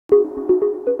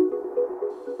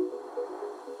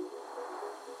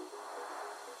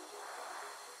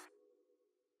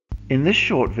In this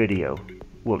short video,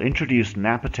 we'll introduce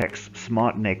Napatech's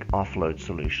SmartNIC offload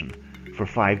solution for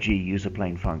 5G user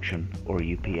plane function, or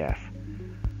UPF,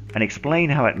 and explain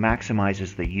how it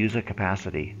maximizes the user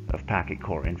capacity of packet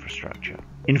core infrastructure.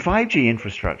 In 5G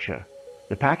infrastructure,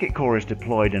 the packet core is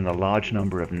deployed in a large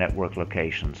number of network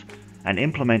locations and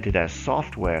implemented as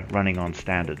software running on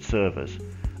standard servers,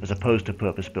 as opposed to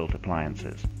purpose-built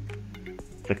appliances.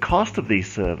 The cost of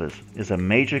these servers is a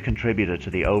major contributor to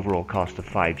the overall cost of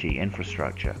 5G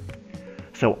infrastructure,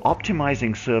 so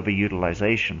optimizing server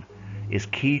utilization is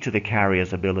key to the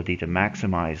carrier's ability to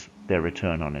maximize their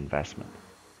return on investment.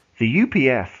 The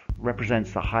UPF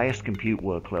represents the highest compute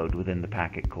workload within the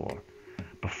packet core,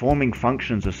 performing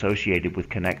functions associated with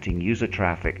connecting user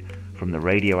traffic from the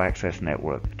radio access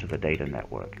network to the data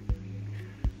network.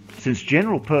 Since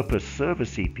general-purpose server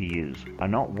CPUs are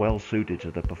not well suited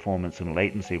to the performance and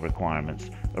latency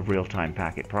requirements of real-time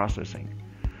packet processing,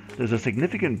 there's a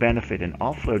significant benefit in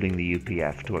offloading the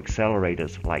UPF to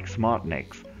accelerators like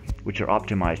SmartNICs, which are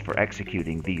optimized for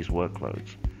executing these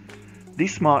workloads.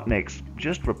 These SmartNICs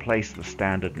just replace the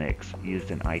standard NICs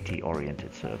used in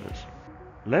IT-oriented servers.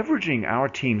 Leveraging our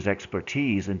team's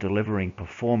expertise in delivering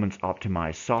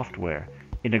performance-optimized software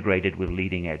integrated with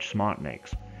leading-edge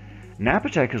SmartNICs,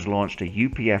 Napatech has launched a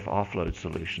UPF offload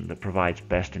solution that provides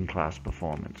best-in-class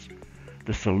performance.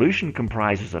 The solution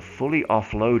comprises a fully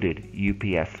offloaded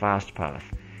UPF fastpath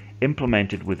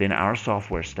implemented within our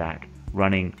software stack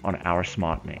running on our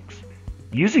SmartNICs.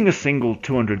 Using a single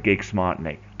 200 gig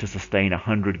SmartNIC to sustain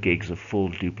 100 gigs of full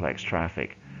duplex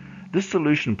traffic, this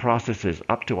solution processes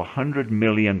up to 100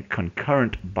 million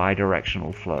concurrent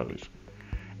bidirectional flows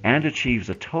and achieves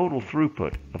a total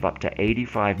throughput of up to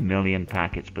 85 million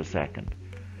packets per second,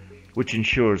 which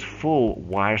ensures full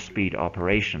wire speed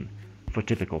operation for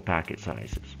typical packet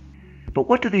sizes. But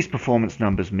what do these performance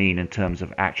numbers mean in terms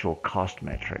of actual cost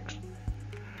metrics?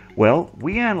 Well,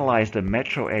 we analyzed a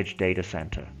metro edge data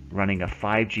center running a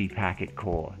 5G packet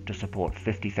core to support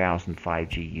 50,000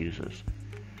 5G users,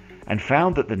 and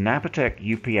found that the Napatech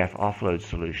UPF offload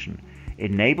solution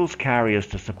enables carriers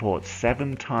to support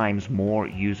 7 times more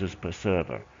users per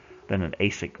server than an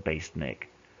ASIC-based NIC,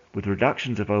 with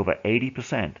reductions of over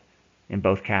 80% in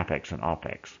both CapEx and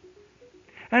OpEx.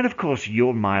 And of course,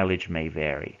 your mileage may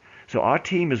vary, so our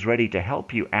team is ready to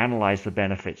help you analyze the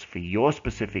benefits for your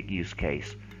specific use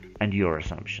case and your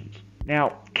assumptions.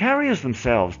 Now, carriers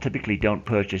themselves typically don't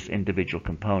purchase individual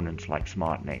components like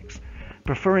SmartNICs,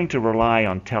 preferring to rely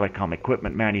on telecom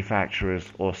equipment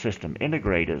manufacturers or system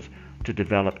integrators to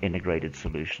develop integrated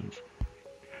solutions.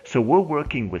 So we're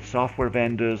working with software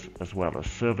vendors as well as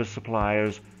service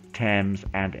suppliers, TEMs,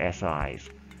 and SIs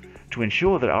to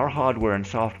ensure that our hardware and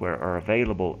software are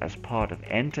available as part of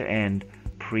end-to-end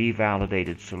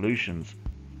pre-validated solutions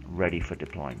ready for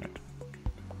deployment.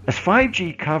 As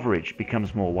 5G coverage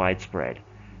becomes more widespread,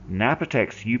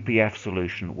 Napatech's UPF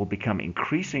solution will become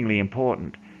increasingly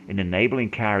important in enabling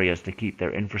carriers to keep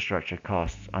their infrastructure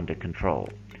costs under control.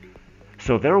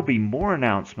 So there will be more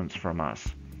announcements from us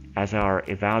as our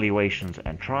evaluations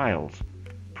and trials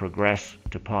progress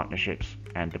to partnerships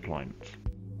and deployments.